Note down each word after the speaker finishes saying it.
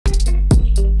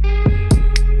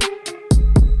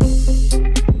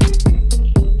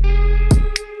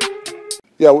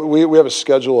Yeah, we have a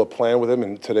schedule, a plan with him,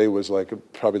 and today was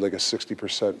probably like a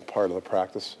 60% part of the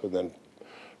practice, and then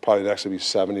probably next will be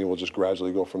 70. We'll just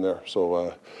gradually go from there.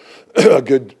 So a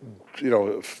good,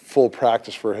 full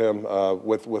practice for him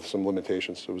with some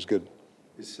limitations. So it was good.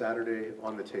 Is Saturday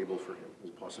on the table for him? Is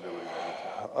a possibility?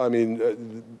 I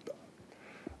mean,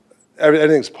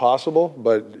 everything's possible,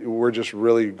 but we're just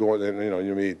really going.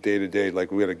 You mean day to day.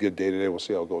 Like we had a good day today. We'll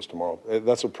see how it goes tomorrow.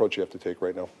 That's the approach you have to take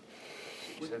right now.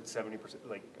 You said 70%.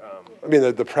 I mean,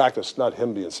 the practice, not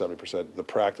him being 70%. The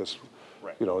practice,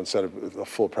 right. Instead of a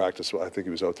full practice, I think he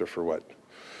was out there for what?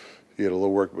 He had a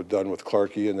little work done with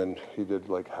Clarkey, and then he did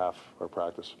like half our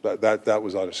practice. That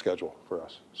was on a schedule for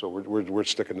us. So we're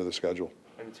sticking to the schedule.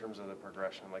 In terms of the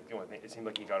progression, like the only thing, it seemed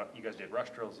like you guys did rush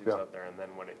drills. He was out there, and then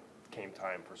when it came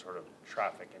time for sort of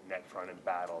traffic and net front and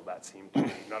battle, that seemed to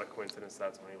be not a coincidence.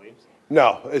 That's when he leaves.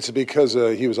 No, it's because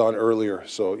he was on earlier.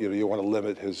 So you want to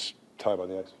limit his time on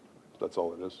the ice. That's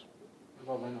all it is.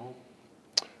 What about Lindholm?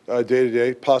 Day to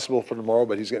day, possible for tomorrow,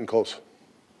 but he's getting close.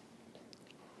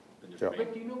 Yeah.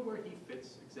 But do you know where he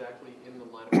fits exactly in the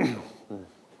lineup?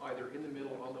 Either in the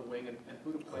middle, on the wing, and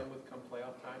who to play with come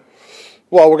playoff time?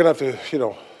 Well, we're going to have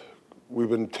to, we've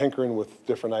been tinkering with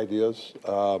different ideas.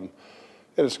 And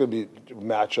it's going to be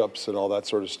matchups and all that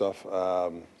sort of stuff.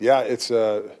 It's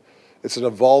an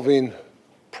evolving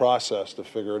process to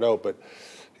figure it out. But,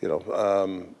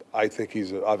 I think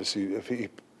he's obviously, if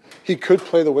he could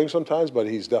play the wing sometimes, but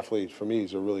he's definitely, for me,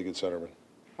 he's a really good centerman.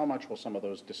 How much will some of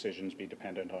those decisions be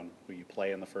dependent on who you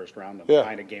play in the first round and the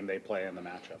kind of game they play in the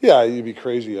matchup? Yeah, you'd be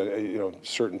crazy.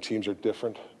 Certain teams are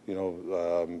different.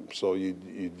 So you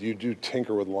do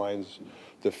tinker with lines,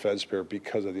 defense pair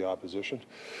because of the opposition.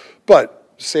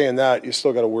 But saying that, you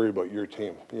still got to worry about your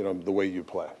team. The way you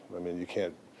play. I mean, you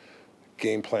can't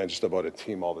game plan just about a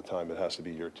team all the time. It has to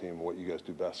be your team, what you guys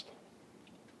do best.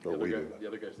 The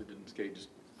other guys that didn't skate just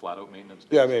flat out maintenance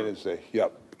day. Yeah, maintenance day.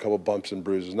 Yep, a couple bumps and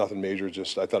bruises, nothing major.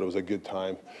 Just I thought it was a good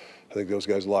time. I think those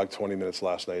guys logged 20 minutes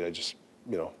last night.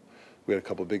 We had a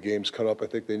couple of big games coming up. I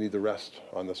think they need the rest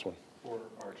on this one. For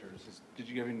Archer, did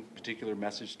you give any particular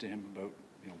message to him about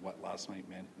what last night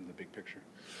meant in the big picture?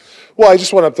 Well, I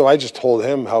just went up there. I just told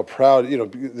him how proud.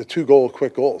 The 2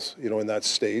 quick goals. In that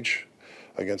stage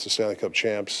against the Stanley Cup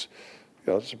champs.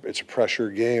 It's a pressure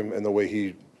game, and the way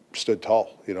he stood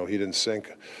tall. He didn't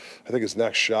sink. I think his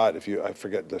next shot, I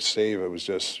forget the save, it was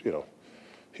just,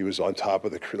 he was on top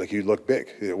of he looked big.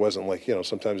 It wasn't like,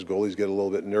 sometimes goalies get a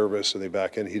little bit nervous and they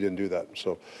back in. He didn't do that.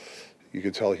 So you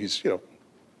could tell he's,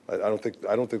 I don't think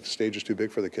the stage is too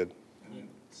big for the kid. And then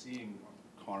seeing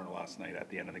Connor last night at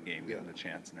the end of the game, getting the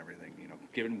chance and everything,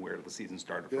 given where the season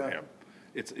started for him,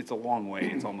 it's a long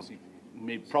way. It's almost,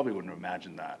 you probably wouldn't have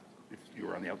imagined that if you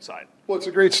were on the outside. Well, it's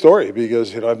a great story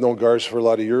because, I've known Gars for a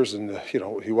lot of years, and,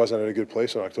 he wasn't in a good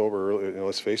place in October, early,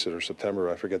 let's face it, or September,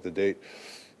 I forget the date.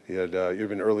 He had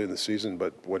even early in the season,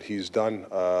 but what he's done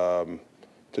not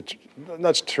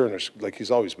to turn,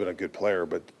 he's always been a good player,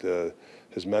 but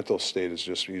his mental state is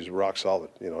just, he's rock solid,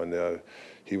 and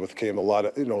he became a lot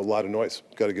of noise.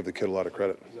 Got to give the kid a lot of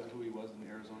credit. Is that who he was in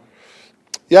Arizona?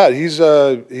 Yeah, he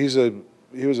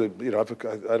was I don't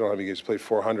know how many games, played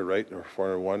 400, right, or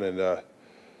 401, and I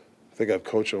think I've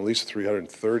coached him at least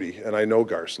 330, and I know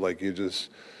Gars,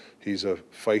 he's a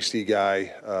feisty guy.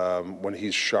 When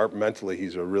he's sharp mentally,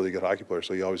 he's a really good hockey player,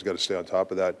 so you always got to stay on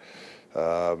top of that.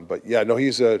 But yeah, no,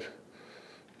 he's I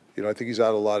think he's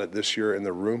out a lot this year in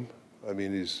the room. I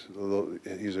mean, he's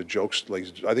a joke. I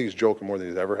think he's joking more than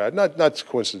he's ever had. Not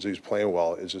coincidence he's playing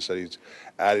well. It's just that he's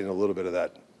adding a little bit of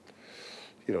that,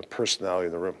 personality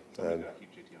in the room. And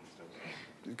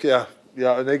yeah,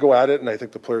 and they go at it, and I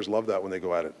think the players love that when they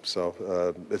go at it.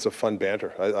 So it's a fun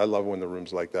banter. I love when the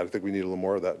room's like that. I think we need a little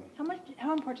more of that.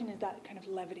 How important is that kind of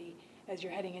levity as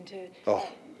you're heading into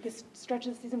this stretch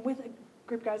of the season with a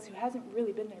group of guys who hasn't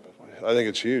really been there before? I think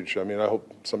it's huge. I mean, I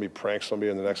hope somebody pranks somebody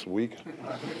in the next week.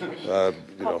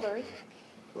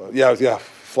 Yeah,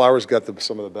 Flowers got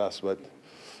some of the best, but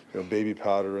baby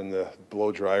powder and the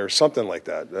blow dryer, something like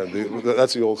that.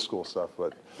 That's the old school stuff.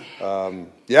 But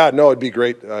it'd be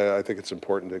great. I think it's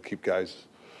important to keep guys,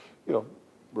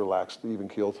 relaxed, even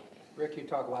keeled. Rick, you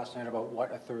talked last night about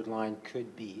what a third line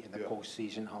could be in the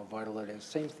postseason, how vital it is.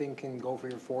 Same thing can go for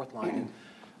your fourth line. And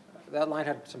that line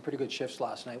had some pretty good shifts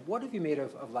last night. What have you made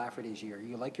of Lafferty's year?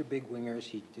 You like your big wingers.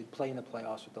 He did play in the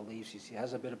playoffs with the Leafs. He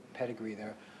has a bit of pedigree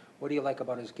there. What do you like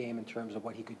about his game in terms of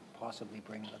what he could possibly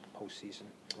bring in the postseason?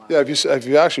 Yeah, if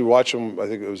you actually watch him, I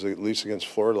think it was the Leafs against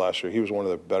Florida last year. He was one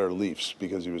of the better Leafs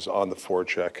because he was on the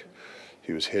forecheck.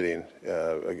 He was hitting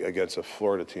against a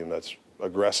Florida team that's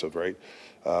aggressive, right?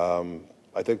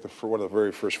 I think for one of the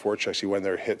very first forechecks, he went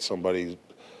there, hit somebody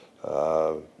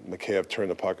McKayev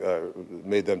turned the puck,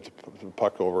 made them the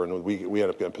puck over, and we ended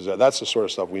up getting possessed. That's the sort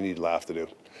of stuff we need Laff to do,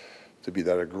 to be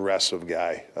that aggressive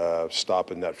guy,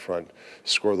 stop in net front,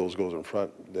 score those goals in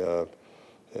front.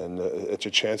 And it's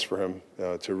a chance for him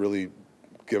to really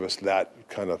give us that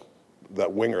kind of,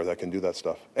 that winger that can do that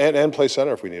stuff. And play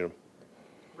center if we need him.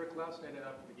 Rick, last night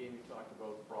after the game, you talked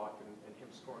about Brock and him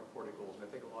scoring 40 goals, and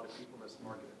I think a lot of people in this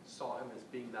market saw him as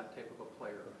being that type of a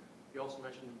player. You also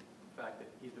mentioned the fact that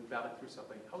he's been battling through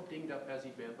something. How dinged up has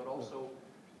he been? But also,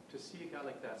 to see a guy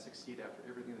like that succeed after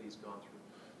everything that he's gone through.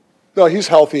 No, he's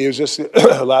healthy. He was just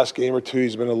last game or two.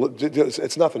 He's been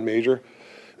it's nothing major.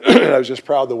 I was just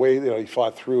proud the way he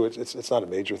fought through. It's not a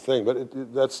major thing,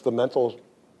 but that's the mental,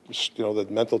 the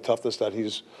mental toughness that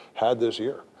he's had this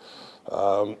year.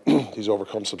 He's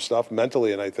overcome some stuff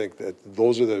mentally, and I think that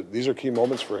these are key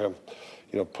moments for him.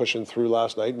 Pushing through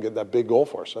last night and getting that big goal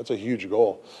for us. That's a huge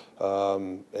goal,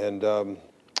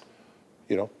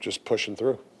 just pushing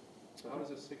through. So how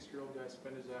does a 6-year-old guy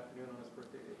spend his afternoon on his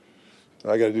birthday?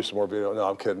 I got to do some more video. No,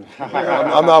 I'm kidding.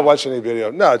 I'm not watching any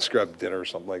video. No, just grab dinner or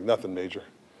something, like nothing major.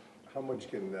 How much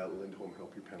can Lindholm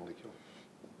help your penalty kill?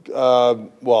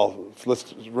 Well,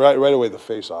 let's right away the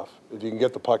face-off. If you can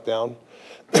get the puck down,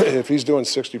 if he's doing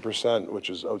 60%, which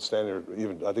is outstanding, or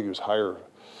even I think he was higher,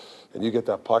 and you get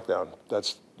that puck down,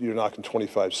 you're knocking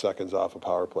 25 seconds off a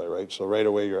power play, right? So right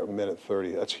away you're at minute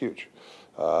 30. That's huge.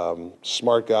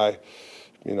 Smart guy,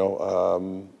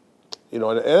 and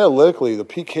analytically the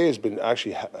PK has been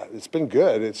it's been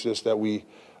good. It's just that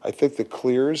I think the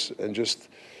clears and just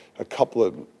a couple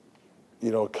of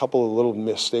little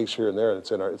mistakes here and there, and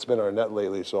it's been our net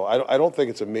lately. So I don't think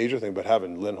it's a major thing, but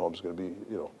having Lindholm's going to be,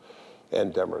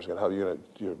 and Demmer's going to have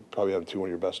you're probably having one of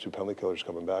your best 2 penalty killers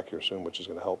coming back here soon, which is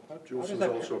going to help. Jolson's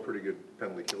also a pretty good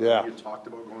penalty killer. Yeah. You talked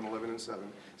about going 11-7.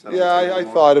 Yeah, I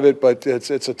thought of it, but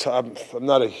I'm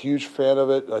not a huge fan of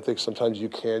it. I think sometimes you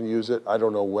can use it. I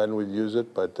don't know when we'd use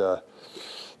it, but I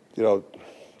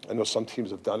know some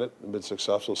teams have done it and been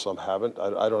successful. Some haven't.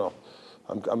 I don't know.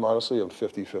 I'm honestly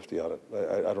 50-50 on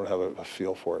it. I don't have a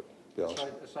feel for it.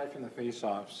 Aside from the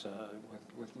face-offs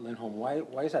with Lindholm,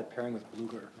 why is that pairing with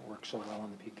Bluger work so well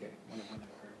on the PK?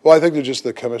 Well, I think they're just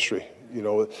the chemistry.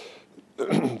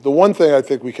 The one thing I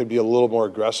think we could be a little more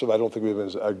aggressive. I don't think we've been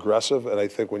as aggressive, and I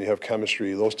think when you have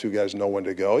chemistry, those two guys know when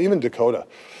to go. Even Dakota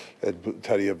and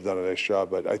Teddy have done a nice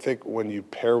job, but I think when you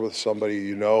pair with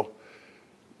somebody,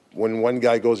 when one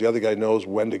guy goes, the other guy knows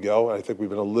when to go. And I think we've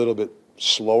been a little bit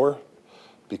slower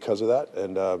because of that,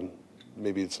 and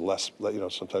maybe it's less,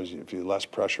 sometimes if you less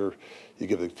pressure, you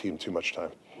give the team too much time.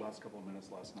 Last couple of minutes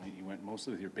last night, you went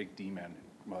mostly with your big D-men,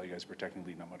 while you guys were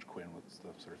technically not much Quinn. What's the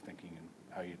sort of thinking and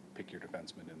how you pick your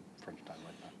defenseman in crunch time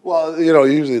like that? Well,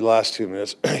 usually the last 2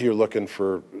 minutes, you're looking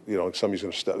for, somebody's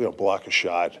going to step, block a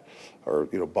shot or,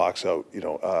 box out,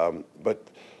 but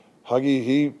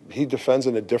Huggy, he defends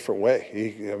in a different way.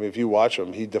 If you watch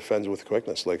him, he defends with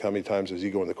quickness. Like how many times does he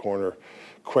go in the corner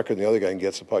quicker than the other guy and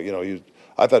gets the puck?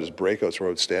 I thought his breakouts were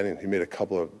outstanding. He made a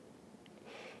couple of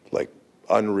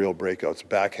unreal breakouts,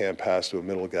 backhand pass to a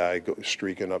middle guy,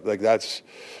 streaking up. That's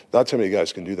not too many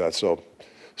guys can do that. So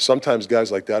sometimes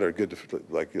guys like that are good,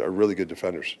 are really good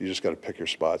defenders. You just got to pick your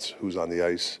spots. Who's on the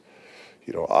ice?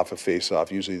 Off a face-off.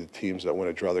 Usually the teams that win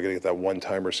a draw, they're going to get that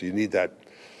one-timer. So you need that.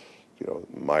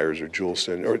 Myers or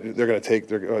Juleson, or they're going to take,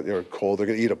 they're cold, they're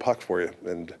going to eat a puck for you,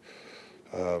 and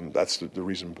that's the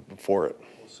reason for it.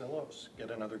 Will Silos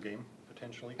get another game,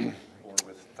 potentially? Or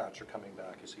with Thatcher coming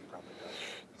back, is he probably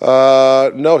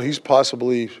done? No, he's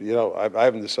possibly, I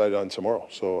haven't decided on tomorrow,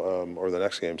 so, or the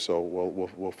next game, so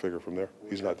we'll figure from there.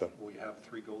 He's not done. Will you have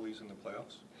 3 goalies in the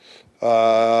playoffs?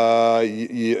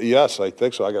 Yes, I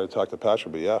think so. I got to talk to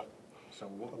Patrick, but yeah. So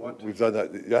what? We've done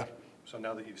that, yeah. So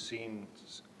now that you've seen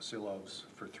Silos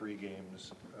for 3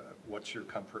 games, what's your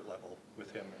comfort level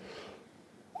with him?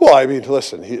 Well,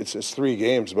 listen, it's 3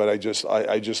 games, but I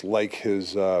just like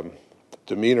his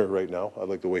demeanor right now. I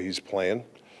like the way he's playing.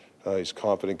 He's a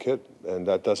confident kid, and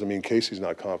that doesn't mean Casey's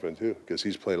not confident too, because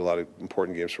he's played a lot of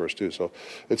important games for us too. So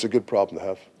it's a good problem to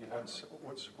have.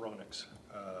 What's Roenick's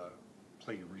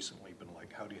play recently been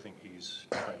like? How do you think he's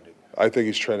trending? I think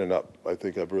he's trending up. I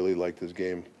think I've really liked his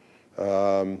game.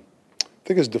 I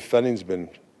think his defending's been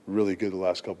really good the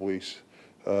last couple weeks,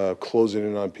 closing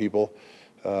in on people.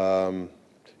 I'm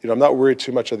not worried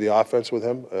too much of the offense with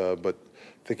him, but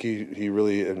I think he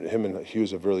really, and him and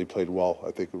Hughes have really played well. I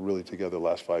think really together the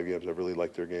last 5 games, I've really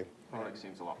liked their game. Roenick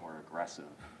seems a lot more aggressive,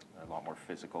 a lot more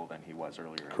physical than he was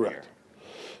earlier Correct.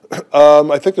 in the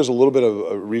year. I think there's a little bit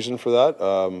of a reason for that.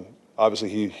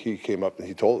 Obviously, he came up and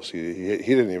he told us he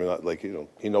didn't even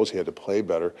he knows he had to play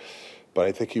better, but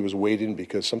I think he was waiting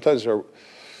because sometimes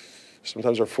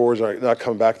sometimes our forwards are not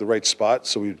coming back to the right spot,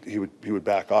 so he would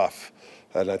back off.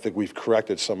 And I think we've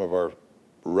corrected some of our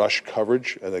rush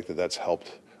coverage. I think that's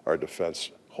helped our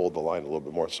defense hold the line a little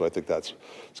bit more. So I think it's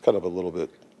kind of a little bit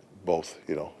both,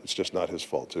 you know. It's just not his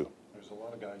fault too. There's a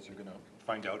lot of guys you're going to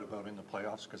find out about in the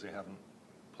playoffs because they haven't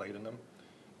played in them.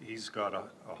 He's got an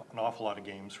awful lot of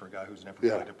games for a guy who's never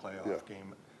played a playoff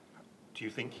game. Do you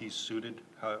think he's suited?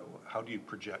 How do you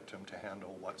project him to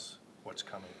handle what's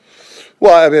coming?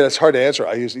 Well, I mean, it's hard to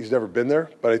answer. He's never been there,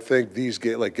 but I think these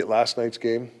games, like last night's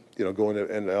game, you know, going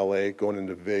in LA, going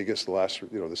into Vegas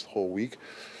this whole week,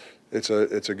 it's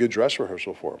a good dress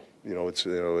rehearsal for him. You know,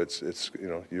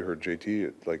 you heard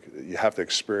JT, like you have to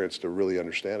experience to really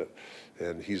understand it,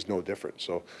 and he's no different.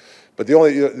 So, but the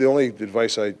only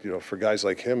advice for guys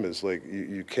like him is like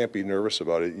you can't be nervous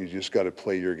about it. You just got to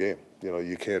play your game. You know,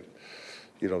 you can't,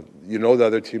 the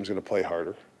other team's going to play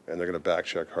harder and they're going to back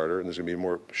check harder and there's going to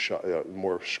be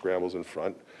more scrambles in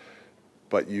front.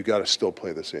 But you got to still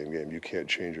play the same game. You can't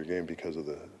change your game because of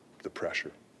the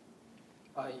pressure.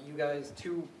 You guys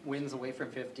 2 wins away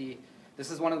from 50. This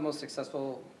is one of the most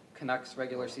successful Canucks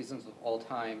regular seasons of all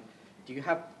time. Do you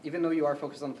have, even though you are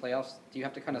focused on the playoffs, do you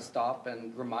have to kind of stop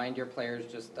and remind your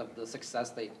players just of the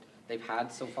success they've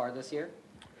had so far this year?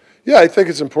 Yeah, I think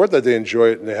it's important that they enjoy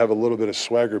it and they have a little bit of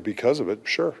swagger because of it,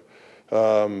 sure.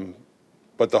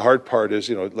 But the hard part is,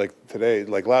 like today,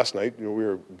 like last night,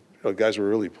 guys were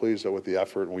really pleased with the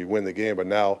effort and we win the game, but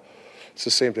now it's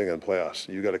the same thing in the playoffs.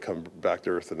 You got to come back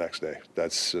to earth the next day.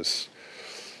 That's just,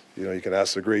 you can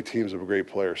ask the great teams of great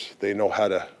players. They know how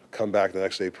to come back the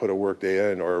next day, put a work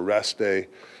day in or a rest day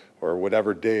or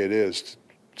whatever day it is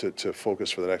to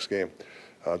focus for the next game.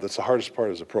 That's the hardest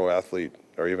part as a pro athlete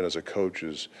or even as a coach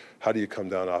is how do you come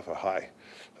down off a high?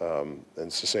 And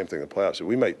it's the same thing in the playoffs.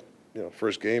 We might,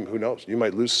 first game, who knows? You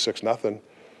might lose 6-0.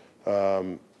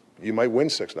 You might win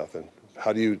 6-0.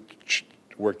 How do you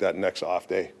work that next off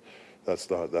day? That's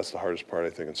the hardest part, I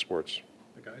think, in sports.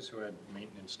 The guys who had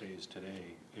maintenance days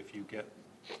today, if you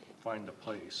find the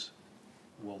place,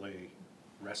 will they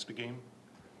rest a game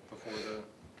before the?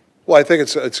 Well, I think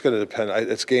it's going to depend.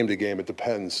 It's game to game. It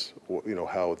depends,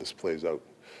 how this plays out.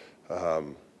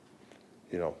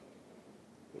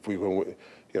 If we win,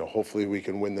 hopefully we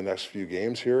can win the next few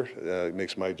games here. It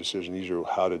makes my decision easier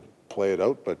how to play it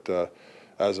out. But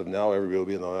as of now, everybody will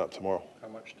be in the lineup tomorrow. How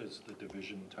much does the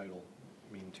division title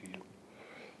mean to you?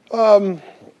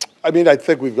 I mean, I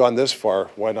think we've gone this far.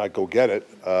 Why not go get it?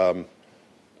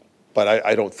 But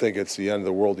I don't think it's the end of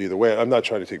the world either way. I'm not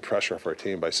trying to take pressure off our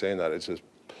team by saying that. It's just,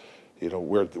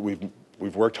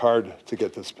 we've worked hard to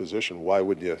get this position. Why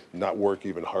would you not work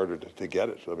even harder to get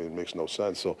it? I mean, it makes no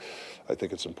sense. So I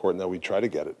think it's important that we try to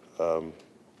get it.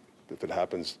 If it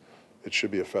happens, it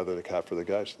should be a feather in the cap for the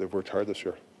guys. They've worked hard this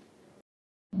year.